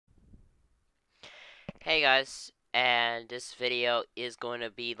Hey guys, and this video is going to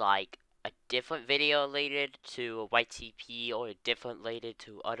be like a different video related to YTP or different related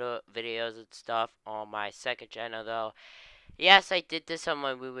to other videos and stuff on my second channel though. Yes, I did this on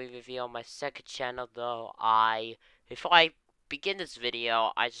my movie review on my second channel though. Before I begin this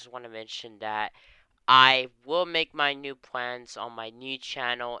video, I just want to mention that I will make my new plans on my new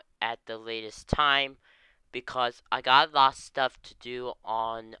channel at the latest time because I got a lot of stuff to do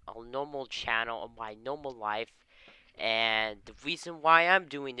on a normal channel on my normal life. And the reason why I'm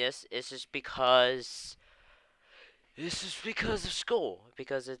doing this is because of school,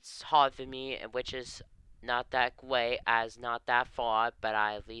 because it's hard for me, and which is not that great as not that far, but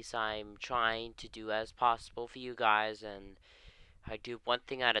at least I'm trying to do as possible for you guys, and I do one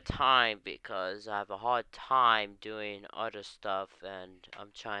thing at a time because I have a hard time doing other stuff, and I'm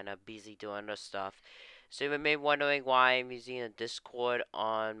trying to busy doing other stuff. So you may be wondering why I'm using a Discord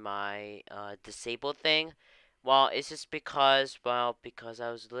on my disabled thing. Well, it's just because I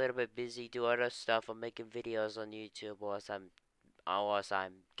was a little bit busy doing other stuff or making videos on YouTube, or else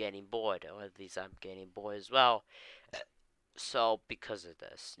I'm getting bored, or at least I'm getting bored as well. So because of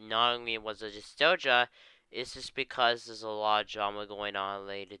this, not only was it nostalgia, it's just because there's a lot of drama going on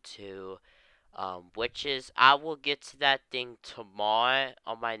related to witches. I will get to that thing tomorrow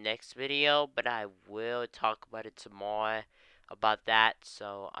on my next video, but I will talk about it tomorrow about that,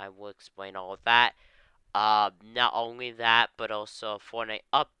 so I will explain all of that. Not only that, but also a Fortnite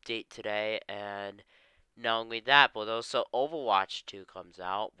update today, and not only that, but also Overwatch 2 comes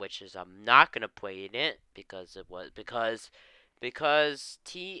out, which is I'm not gonna play in it because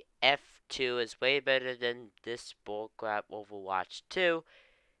TF2 is way better than this bullcrap Overwatch 2,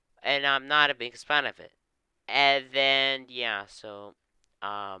 and I'm not a big fan of it. And then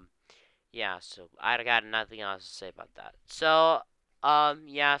um so I got nothing else to say about that. So I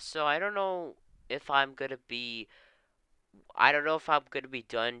don't know if I'm gonna be I don't know if I'm gonna be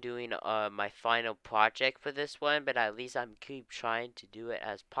done doing my final project for this one, but at least I'm keep trying to do it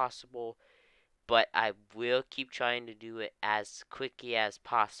as possible. But I will keep trying to do it as quickly as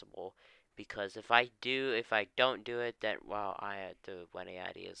possible because if I don't do it, then well, I had to run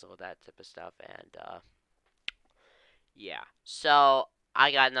ideas, all that type of stuff, and yeah. So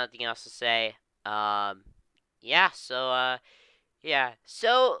I got nothing else to say. Um, yeah. So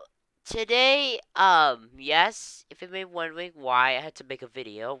today, yes, if you may be wondering why I had to make a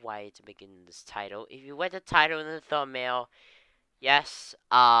video, why I had to make it in this title, if you read the title in the thumbnail, yes,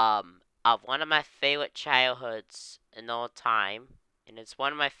 of one of my favorite childhoods in all time, and it's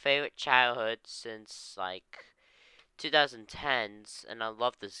one of my favorite childhoods since like 2010s, and I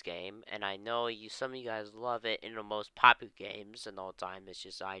love this game, and I know some of you guys love it in the most popular games in all time. It's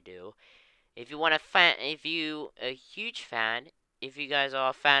just I do. If you a huge fan, if you guys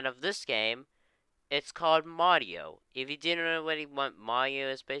are a fan of this game, it's called Mario. If you didn't already want Mario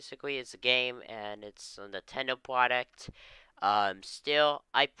is basically it's a game and it's a Nintendo product. Still,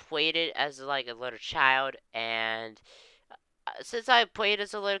 I played it as like a little child, and since I played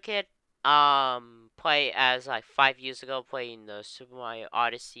as a little kid, play as like 5 years ago, playing the Super Mario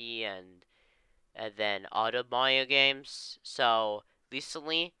Odyssey and then other Mario games. So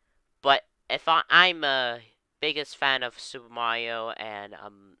recently, but if I'm a biggest fan of Super Mario and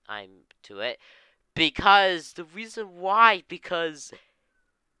I'm to it because the reason why because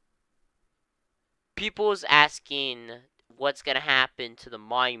people's asking what's gonna happen to the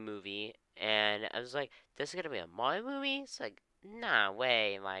Mario movie, and I was like, "There's gonna be a Mario movie?" It's like, nah,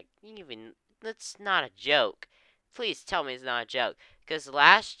 way. Like, even that's not a joke. Please tell me it's not a joke. Because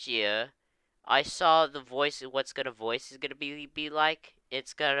last year, I saw the voice. What's gonna voice is gonna be like?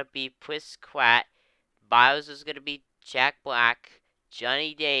 It's gonna be Chris Pratt. Bios is gonna be Jack Black.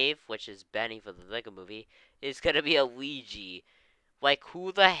 Johnny Dave, which is Benny for the Lego Movie, is gonna be a Luigi. Like,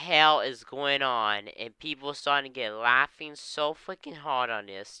 who the hell is going on? And people starting to get laughing so freaking hard on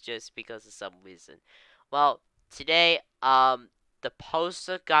this just because of some reason. Well, today, the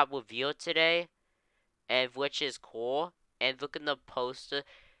poster got revealed today, and which is cool. And look at the poster.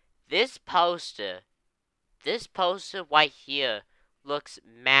 This poster, this poster right here looks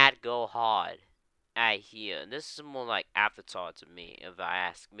mad go hard. I hear. And this is more like Avatar to me, if I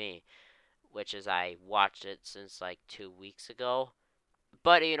ask me. Which is I watched it since like 2 weeks ago.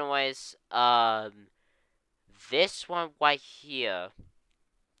 But anyways, this one right here,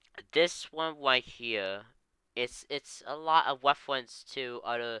 this one right here, it's a lot of reference to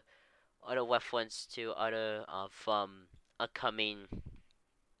other reference to other from upcoming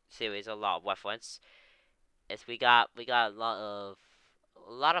series. A lot of reference. As we got a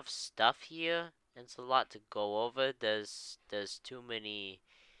lot of stuff here. And it's a lot to go over. There's too many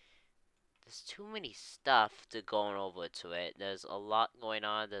there's too many stuff to going over to it. There's a lot going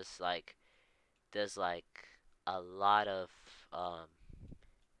on. There's like a lot of um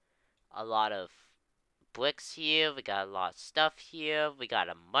a lot of bricks here. We got a lot of stuff here. We got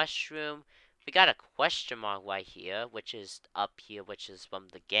a mushroom. We got a question mark right here, which is up here, which is from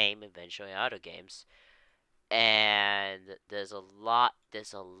the game, eventually other games. And there's a lot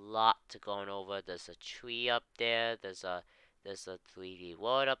to going over. There's a tree up there. There's a 3D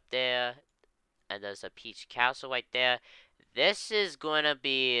world up there, and there's a Peach Castle right there. This is gonna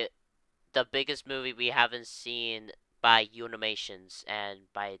be the biggest movie we haven't seen by Unimations and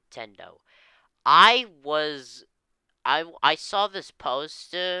by Nintendo. I was I saw this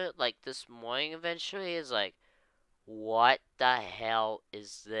poster like this morning eventually. It's like, what the hell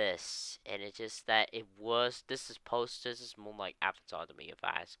is this? And it's just that this is posters. This is more like Avatar to me, if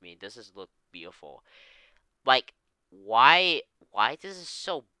I ask me. This is look beautiful. Like, why this is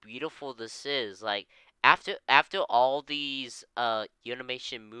so beautiful this is. Like, after all these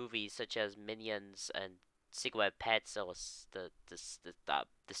animation movies such as Minions and Cigarette Pets or the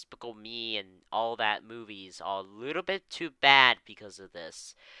Despicable Me and all that movies are a little bit too bad because of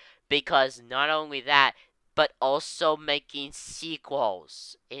this. Because not only that, but also making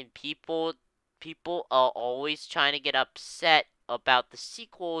sequels. And people are always trying to get upset about the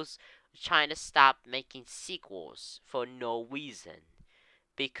sequels, trying to stop making sequels for no reason.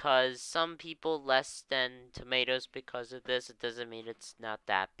 Because some people less than tomatoes because of this, it doesn't mean it's not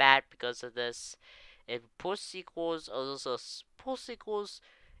that bad because of this. If poor sequels or also poor sequels,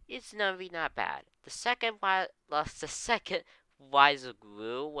 it's not really not bad. The second Rise of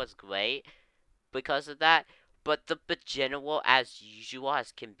Gru was great because of that. But the general, as usual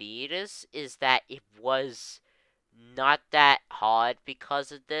as can be, is that it was not that hard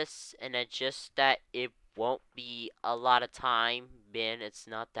because of this, and it's just that it won't be a lot of time. Then it's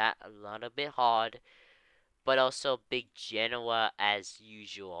not that a lot of bit hard, but also big general as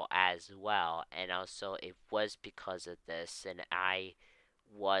usual as well. And also it was because of this, and I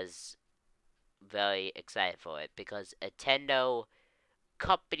was very excited for it because Nintendo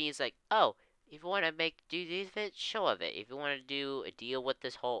company is like, oh, if you want to do this bit, show of it. If you want to do a deal with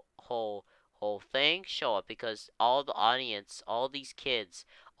this whole thing, show it because all the audience, all these kids,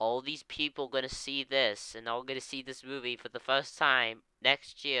 all these people gonna see this and all gonna see this movie for the first time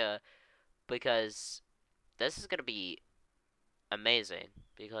next year because this is gonna be amazing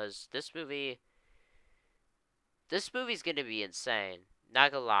because this movie's gonna be insane.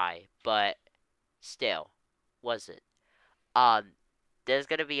 Not gonna lie, but still, was it? Um, there's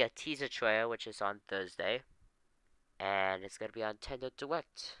gonna be a teaser trailer which is on Thursday, and it's gonna be on Nintendo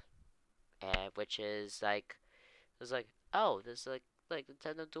Direct, and which is like, it's like, oh, there's like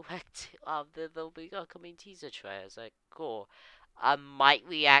Nintendo Direct. There'll be upcoming teaser trailer. It's like cool. I might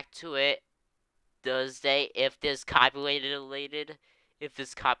react to it Thursday if there's copyrighted related, if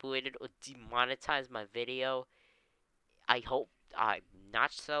there's copyrighted or demonetize my video. I hope I'm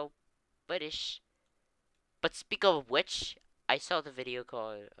not so British. But speak of which, I saw the video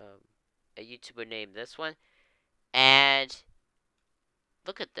called a YouTuber named this one, and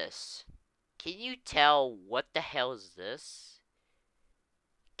look at this. Can you tell what the hell is this?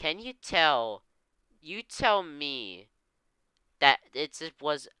 Can you tell? You tell me that it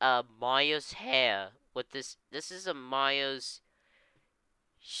was Mario's hair with this. This is a Mario's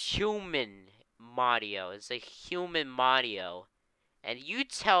human Mario. It's a human Mario, and you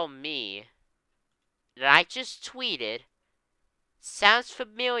tell me that I just tweeted sounds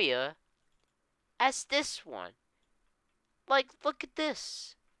familiar as this one. Like, look at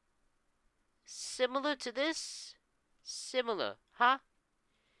this. Similar to this? Similar, huh?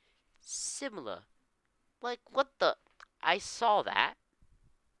 Similar. Like, what the? I saw that.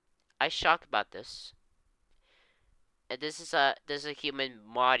 I shocked about this. And this is a human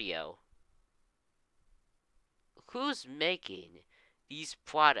Mario. Who's making these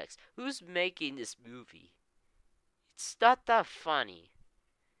products? Who's making this movie? It's not that funny.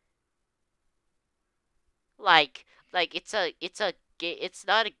 Like it's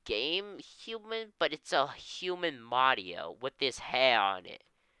not a game human, but it's a human Mario with this hair on it.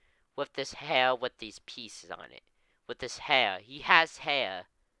 With this hair with these pieces on it. With this hair. He has hair.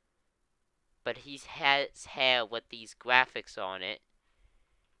 But he has hair with these graphics on it.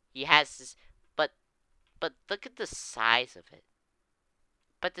 He has this but look at the size of it.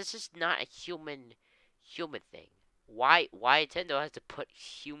 But this is not a human thing. Why Nintendo has to put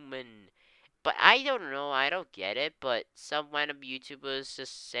human. But I don't know, I don't get it, but some random YouTubers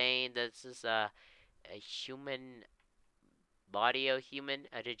just saying this is a human Mario human,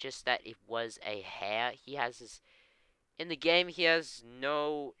 and it's just that it was a hair. He has this In the game, he has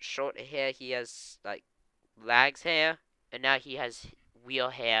no short hair. He has like legs hair, and now he has real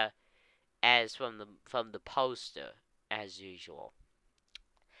hair as from the poster, as usual.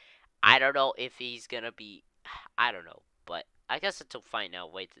 I don't know if he's gonna be. I don't know, but I guess until find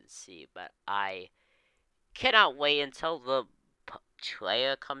out, wait and see. But I cannot wait until the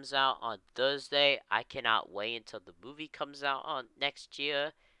trailer comes out on Thursday. I cannot wait until the movie comes out on next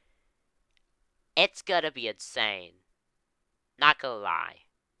year. It's gonna be insane. Not gonna lie.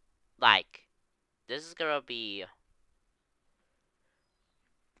 Like, this is gonna be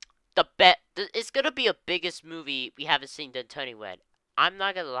the bet. It's gonna be a biggest movie we haven't seen than Tony Red. I'm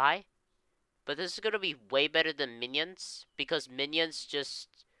not gonna lie, but this is gonna be way better than Minions because Minions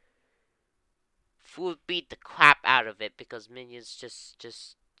just food beat the crap out of it because Minions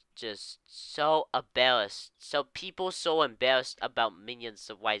just so embarrassed. So people so embarrassed about Minions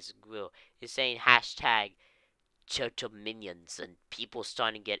of Wise Grill is saying hashtag Turtle Minions, and people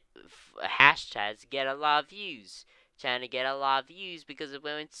starting to get hashtags get a lot of views, trying to get a lot of views because of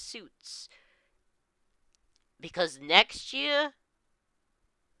wearing suits. Because next year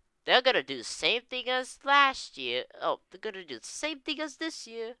they're gonna do the same thing as last year. Oh, they're gonna do the same thing as this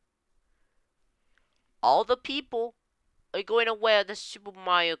year. All the people are going to wear the Super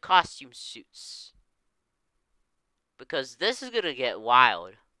Mario costume suits. Because this is gonna get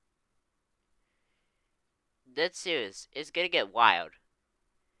wild. That's serious. It's gonna get wild.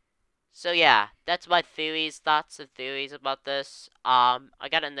 So yeah, that's my theories, thoughts and theories about this. I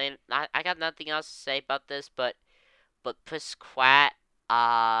got nothing else to say about this, but Prisquat,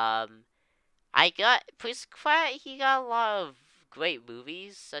 I got Prisquat. He got a lot of great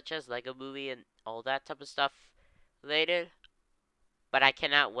movies, such as Lego Movie and all that type of stuff related. But I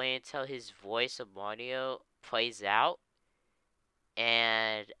cannot wait until his voice of Mario plays out,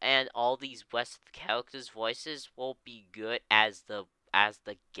 and all these West characters' voices won't be good as the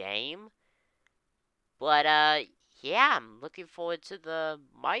game. But yeah, I'm looking forward to the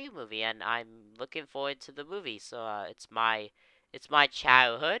Mario movie, and I'm looking forward to the movie. So it's my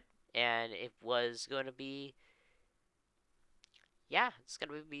childhood, and it was gonna be yeah, it's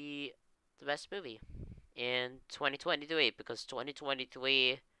gonna be the best movie in 2023 because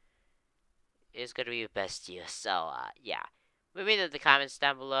 2023 is gonna be the best year. So yeah, leave me in the comments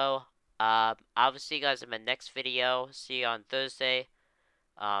down below. I will see you guys in my next video. See you on Thursday.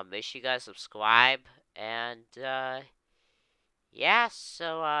 Make sure you guys subscribe and yeah.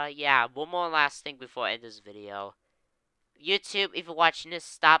 So yeah, one more last thing before I end this video. YouTube, if you're watching this,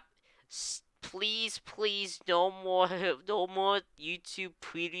 stop. Please, please, no more, no more YouTube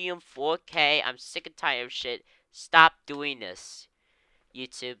Premium 4K. I'm sick and tired of shit. Stop doing this.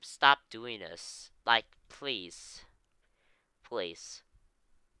 YouTube, stop doing this. Like, please. Please.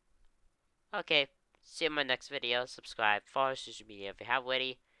 Okay, see you in my next video. Subscribe, follow social media if you have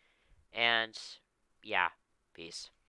already. And, yeah, peace.